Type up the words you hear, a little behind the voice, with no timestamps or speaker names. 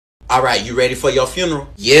All right, you ready for your funeral?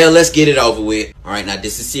 Yeah, let's get it over with. All right, now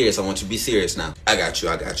this is serious. I want you to be serious now. I got you.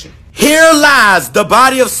 Here lies the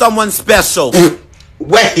body of someone special.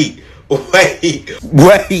 Wait. Why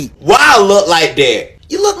I look like that?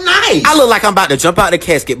 You look nice. I look like I'm about to jump out the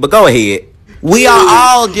casket, but go ahead. We are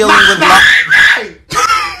all dealing with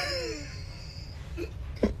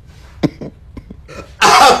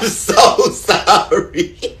I'm so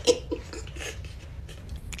sorry.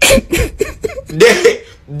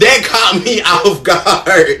 That caught me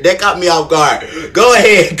off guard. Go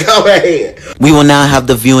ahead. We will now have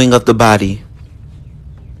the viewing of the body.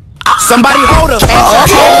 Somebody hold her.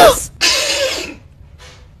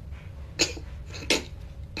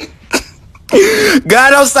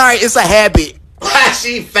 God, I'm sorry. It's a habit. Why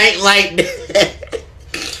she faint like that?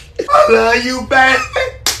 I love you, baby.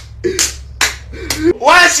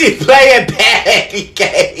 Why she playing patty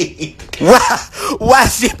cake? Why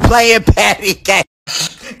she playing patty cake?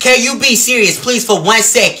 Can you be serious, please, for 1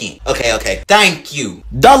 second? Okay. Thank you.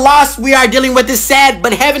 The loss we are dealing with is sad,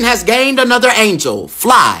 but heaven has gained another angel.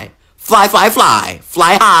 Fly. Fly high.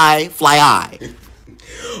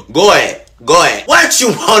 Go ahead. What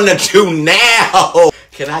you wanna do now?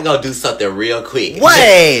 Can I go do something real quick? What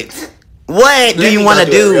do you want to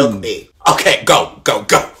do? Real quick. Okay, go.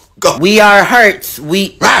 We are hurt. Why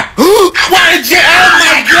did you? Oh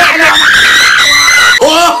my God!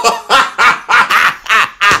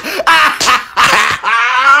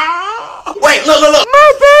 Wait, look.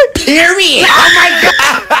 Period. Oh my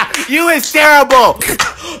God! You is terrible.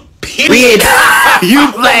 Period.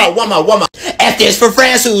 You play. One more. F is for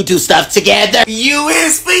friends who do stuff together. U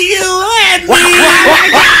is for you and me. Oh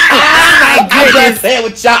my I'm done playing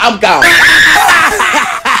with y'all. I'm gone.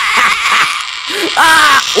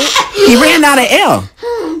 He ran out of L.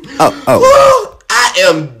 Oh. I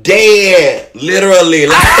am dead. Literally.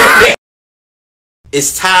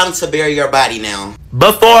 It's time to bury your body now.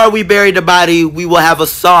 Before we bury the body, we will have a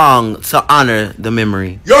song to honor the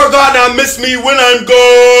memory. You're gonna miss me when I'm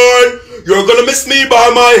gone. You're gonna miss me by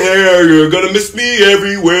my hair. You're gonna miss me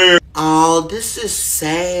everywhere. Oh, this is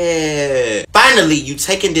sad. Finally, you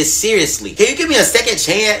taking this seriously. Can you give me a second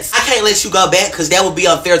chance? I can't let you go back because that would be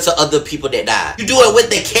unfair to other people that died. You do it with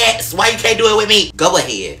the cats. Why you can't do it with me? Go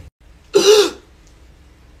ahead.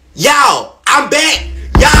 Y'all, I'm back.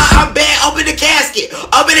 Open the casket.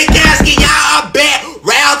 Y'all. I'm back.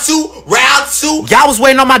 Round two. Y'all was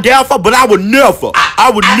waiting on my downfall, but I would never.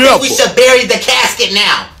 I would never. I think we should bury the casket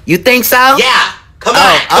now. You think so? Yeah. Come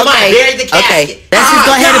on, bury the casket. Let's just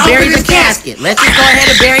go ahead and bury the casket.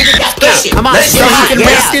 Come on, Push so he can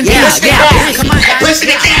rest in peace. Come on, push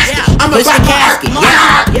the casket. I'm push the casket.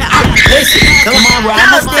 Yeah. Push it. Come on, we're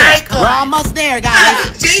almost there. We're almost there,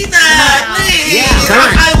 guys. Jesus.